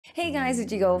Hey guys, it's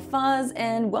your girl Fuzz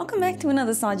and welcome back to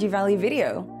another Stardew Valley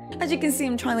video. As you can see,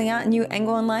 I'm trying out a new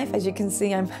angle in life. As you can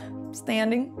see, I'm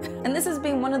standing. And this has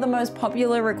been one of the most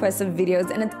popular requested videos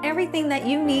and it's everything that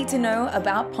you need to know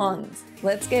about ponds.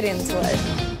 Let's get into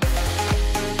it.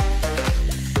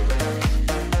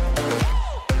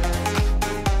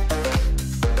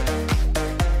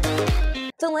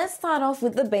 So let's start off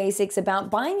with the basics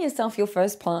about buying yourself your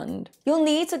first pond. You'll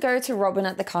need to go to Robin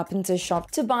at the carpenter's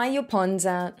shop to buy your ponds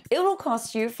at. It will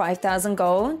cost you 5,000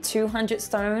 gold, 200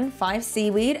 stone, 5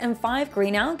 seaweed, and 5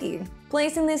 green algae.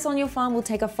 Placing this on your farm will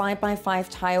take a 5x5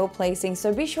 tile placing,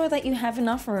 so be sure that you have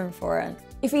enough room for it.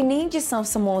 If you need yourself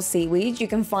some more seaweed, you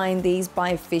can find these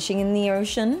by fishing in the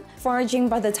ocean, foraging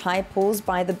by the tide pools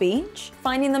by the beach,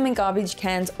 finding them in garbage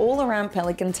cans all around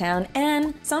Pelican Town,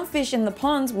 and some fish in the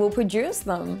ponds will produce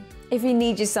them. If you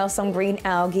need yourself some green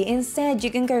algae instead, you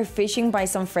can go fishing by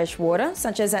some fresh water,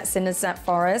 such as at Cindersap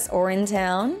Forest or in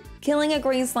town. Killing a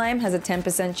green slime has a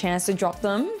 10% chance to drop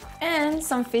them. And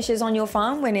some fishes on your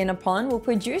farm when in a pond will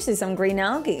produce you some green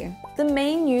algae. The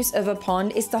main use of a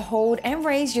pond is to hold and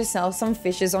raise yourself some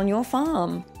fishes on your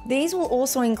farm. These will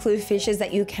also include fishes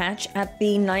that you catch at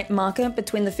the night market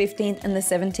between the 15th and the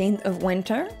 17th of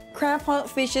winter, crab pot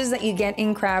fishes that you get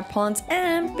in crab ponds,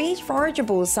 and beach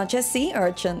forageables such as sea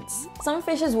urchins. Some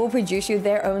fishes will produce you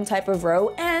their own type of roe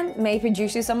and may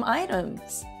produce you some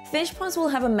items. Fish ponds will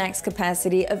have a max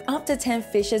capacity of up to 10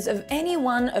 fishes of any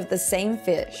one of the same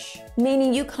fish,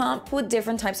 meaning you can't put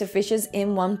different types of fishes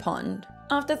in one pond.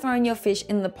 After throwing your fish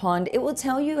in the pond, it will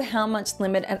tell you how much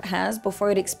limit it has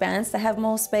before it expands to have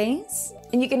more space.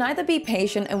 And you can either be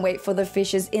patient and wait for the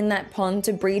fishes in that pond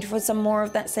to breed for some more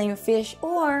of that same fish,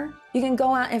 or you can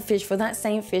go out and fish for that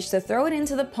same fish to throw it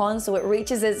into the pond so it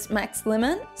reaches its max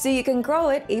limit, so you can grow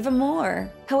it even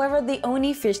more. However, the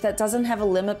only fish that doesn't have a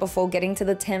limit before getting to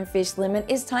the 10 fish limit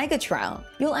is tiger trout.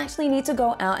 You'll actually need to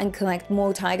go out and collect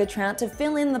more tiger trout to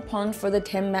fill in the pond for the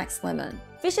 10 max limit.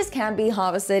 Fishes can be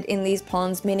harvested in these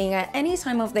ponds, meaning at any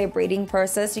time of their breeding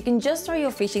process, you can just throw your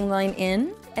fishing line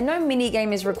in, and no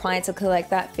minigame is required to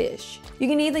collect that fish. You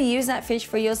can either use that fish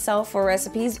for yourself for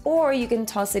recipes, or you can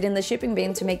toss it in the shipping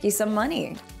bin to make you some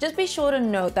money. Just be sure to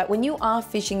note that when you are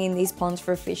fishing in these ponds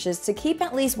for fishes, to keep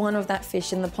at least one of that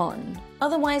fish in the pond.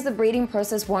 Otherwise, the breeding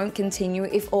process won't continue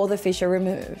if all the fish are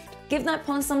removed. Give that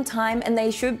pond some time and they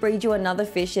should breed you another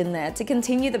fish in there to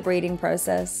continue the breeding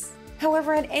process.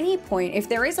 However, at any point, if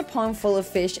there is a pond full of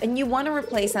fish and you want to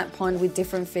replace that pond with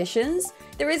different fishes,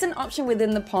 there is an option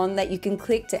within the pond that you can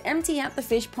click to empty out the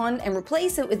fish pond and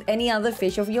replace it with any other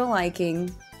fish of your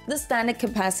liking. The standard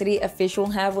capacity a fish will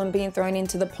have when being thrown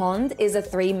into the pond is a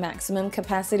 3 maximum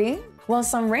capacity, while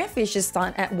some rare fishes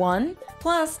start at 1,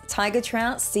 plus tiger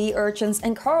trout, sea urchins,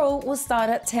 and coral will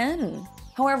start at 10.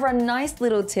 However, a nice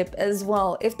little tip as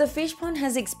well, if the fish pond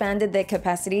has expanded their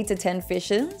capacity to 10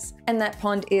 fishes and that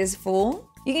pond is full,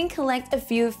 you can collect a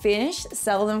few fish,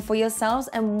 sell them for yourselves,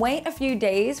 and wait a few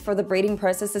days for the breeding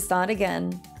process to start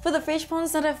again. For the fish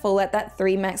ponds that are full at that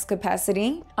 3 max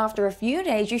capacity, after a few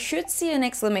days you should see an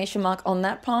exclamation mark on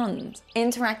that pond.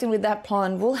 Interacting with that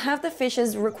pond will have the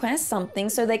fishes request something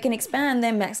so they can expand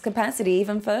their max capacity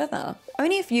even further.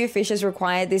 Only a few fishes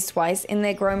require this twice in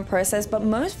their growing process, but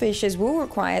most fishes will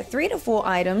require 3 to 4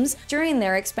 items during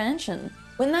their expansion.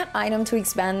 When that item to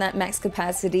expand that max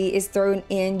capacity is thrown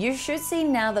in, you should see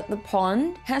now that the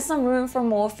pond has some room for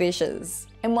more fishes.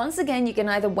 And once again, you can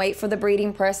either wait for the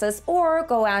breeding process or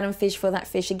go out and fish for that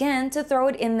fish again to throw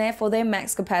it in there for their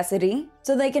max capacity,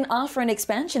 so they can ask for an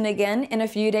expansion again in a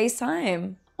few days'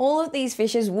 time. All of these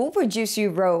fishes will produce you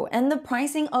roe, and the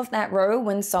pricing of that roe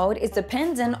when sold is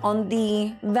dependent on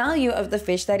the value of the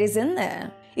fish that is in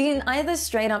there. You can either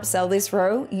straight up sell this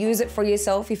roe, use it for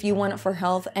yourself if you want it for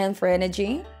health and for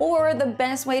energy, or the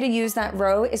best way to use that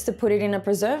roe is to put it in a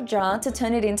preserve jar to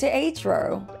turn it into aged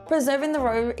roe. Preserving the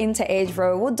roe into aged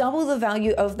roe will double the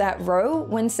value of that roe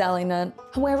when selling it.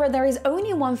 However, there is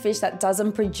only one fish that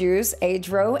doesn't produce aged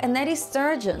roe, and that is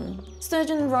sturgeon.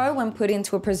 Sturgeon roe, when put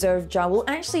into a preserved jar, will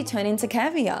actually turn into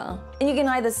caviar. And you can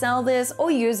either sell this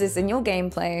or use this in your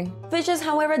gameplay. Fishes,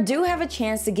 however, do have a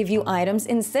chance to give you items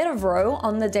instead of roe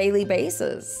on the daily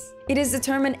basis. It is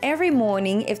determined every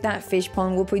morning if that fish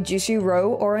pond will produce you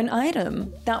roe or an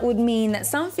item. That would mean that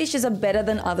some fishes are better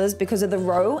than others because of the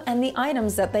roe and the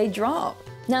items that they drop.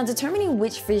 Now, determining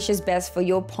which fish is best for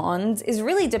your ponds is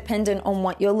really dependent on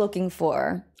what you're looking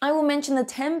for. I will mention the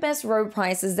 10 best roe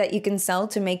prices that you can sell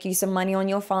to make you some money on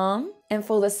your farm. And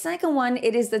for the second one,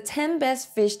 it is the 10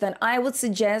 best fish that I would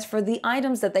suggest for the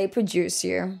items that they produce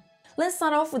you. Let's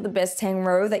start off with the best 10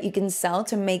 roe that you can sell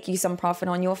to make you some profit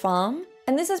on your farm.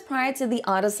 And this is prior to the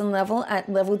artisan level at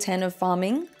level 10 of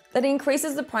farming. that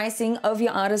increases the pricing of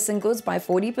your artisan goods by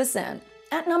 40%.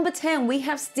 At number 10, we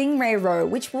have Stingray Roe,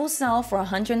 which will sell for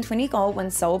 120 gold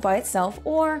when sold by itself,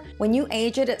 or when you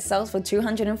age it, it sells for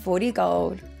 240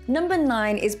 gold. Number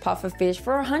 9 is Pufferfish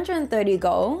for 130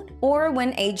 gold, or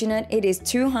when aging it, it is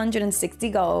 260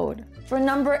 gold. For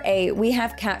number 8, we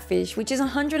have Catfish, which is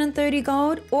 130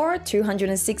 gold, or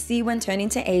 260 when turning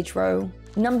to age roe.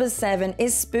 Number 7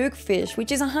 is Spookfish,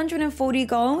 which is 140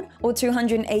 gold, or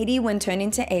 280 when turning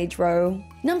to age roe.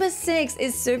 Number 6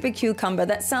 is Super Cucumber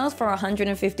that sells for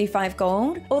 155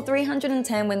 gold, or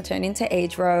 310 when turning to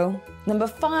age roe. Number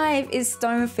 5 is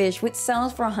Stonefish, which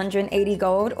sells for 180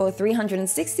 gold, or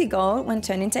 360 gold when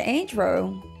turning to age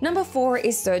roe. Number 4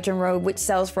 is Sturgeon Roe, which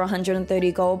sells for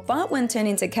 130 gold, but when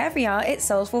turning to caviar, it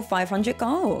sells for 500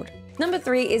 gold. Number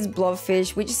 3 is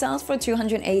Blobfish, which sells for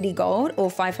 280 gold, or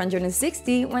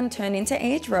 560 when turning to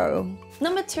age roe.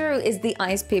 Number 2 is the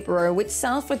Ice Pip Roe, which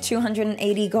sells for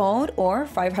 280 gold, or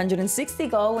 560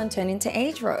 gold when turning to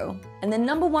age roe. And the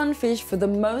number 1 fish for the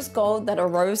most gold that a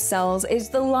roe sells is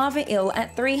the Lava Eel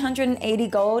at 380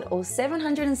 gold, or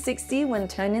 760 when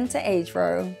turning to age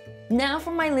roe. Now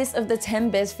for my list of the 10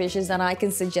 best fishes that I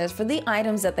can suggest for the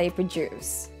items that they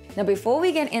produce. Now before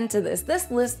we get into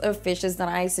this list of fishes that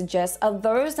I suggest are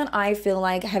those that I feel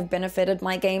like have benefited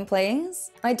my gameplays.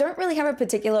 I don't really have a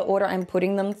particular order I'm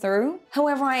putting them through.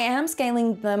 However, I am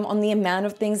scaling them on the amount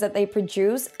of things that they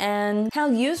produce and how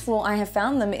useful I have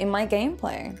found them in my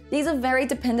gameplay. These are very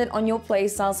dependent on your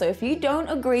playstyle, so if you don't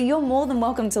agree, you're more than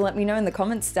welcome to let me know in the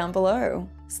comments down below.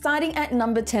 Starting at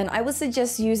number 10, I would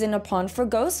suggest using a pond for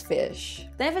ghostfish.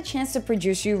 They have a chance to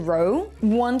produce you roe,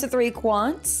 1 to 3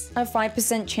 quartz, a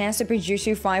 5% chance to produce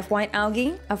you 5 white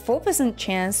algae, a 4%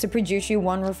 chance to produce you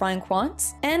 1 refined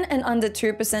quartz, and an under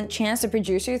 2% chance to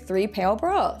produce you 3 pale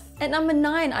broth. At number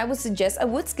 9, I would suggest a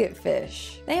wood skip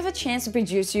fish. They have a chance to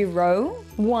produce you roe,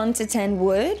 1 to 10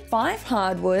 wood, 5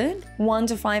 hardwood, 1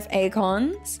 to 5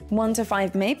 acorns, 1 to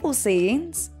 5 maple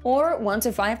seeds, or 1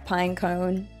 to 5 pine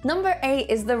cone. Number 8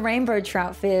 is the rainbow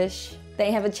trout fish.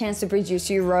 They have a chance to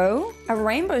produce you roe, a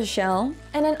rainbow shell,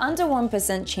 and an under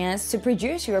 1% chance to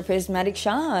produce you a prismatic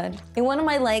shard. In one of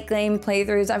my late game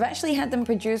playthroughs, I've actually had them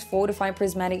produce 4 to 5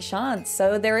 prismatic shards,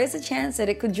 so there is a chance that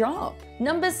it could drop.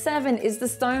 Number 7 is the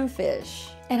stonefish.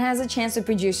 It has a chance to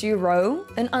produce you roe,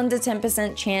 an under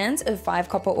 10% chance of 5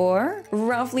 copper ore,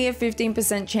 roughly a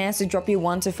 15% chance to drop you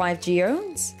 1 to 5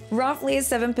 geodes, roughly a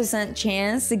 7%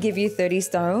 chance to give you 30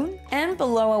 stone, and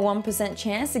below a 1%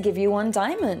 chance to give you 1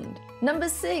 diamond. Number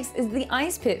 6 is the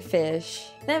ice pit fish.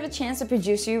 They have a chance to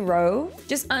produce you roe,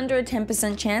 just under a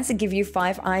 10% chance to give you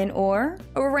 5 iron ore,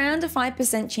 around a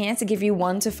 5% chance to give you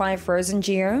 1 to 5 frozen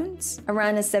geodes,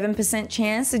 around a 7%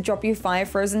 chance to drop you 5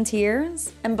 frozen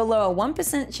tears, and below a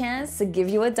 1% chance to give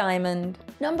you a diamond.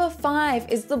 Number 5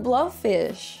 is the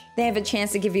blobfish. They have a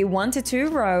chance to give you 1 to 2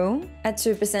 roe, a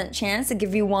 2% chance to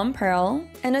give you 1 pearl,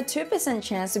 and a 2%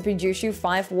 chance to produce you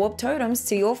 5 warp totems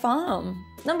to your farm.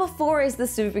 Number 4 is the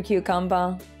super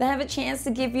cucumber. They have a chance to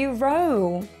give you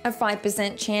roe, a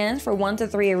 5% chance for 1 to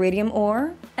 3 iridium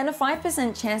ore, and a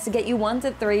 5% chance to get you 1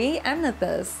 to 3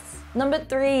 amethysts. Number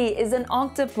 3 is an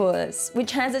octopus,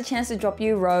 which has a chance to drop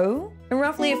you roe, and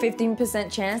roughly a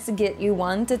 15% chance to get you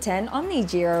 1 to 10 omni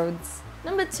geodes.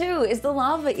 Number 2 is the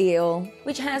lava eel,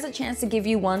 which has a chance to give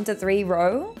you 1 to 3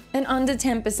 roe, an under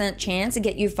 10% chance to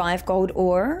get you 5 gold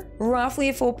ore, roughly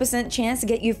a 4% chance to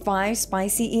get you 5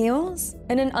 spicy eels,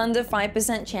 and an under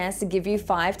 5% chance to give you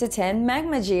 5 to 10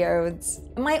 magma geodes.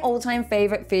 My all-time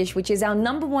favorite fish, which is our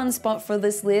number 1 spot for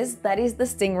this list, that is the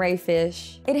stingray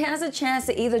fish. It has a chance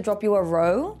to either drop you a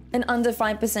roe, an under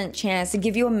 5% chance to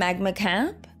give you a magma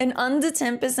cap, an under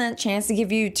 10% chance to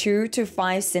give you 2 to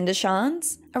 5 cinder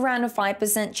shards, around a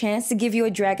 5% chance to give you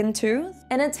a dragon tooth,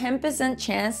 and a 10%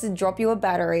 chance to drop you a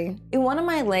battery. In one of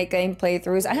my late game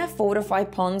playthroughs, I have 4 to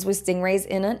 5 ponds with stingrays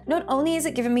in it. Not only is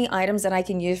it giving me items that I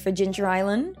can use for Ginger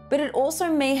Island, but it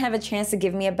also may have a chance to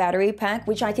give me a battery pack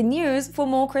which I can use for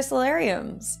more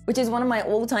crystallariums, which is one of my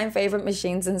all-time favorite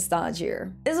machines in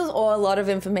Stardew. This was all a lot of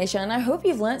information and I hope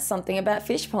you've learned something about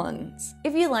fish ponds.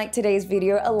 If you liked today's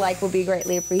video, a like would be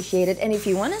greatly appreciated, and if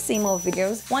you want to see more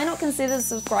videos, why not consider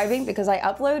subscribing because I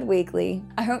upload weekly.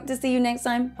 I hope to see you next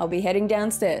time. I'll be heading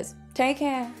downstairs. Take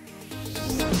care.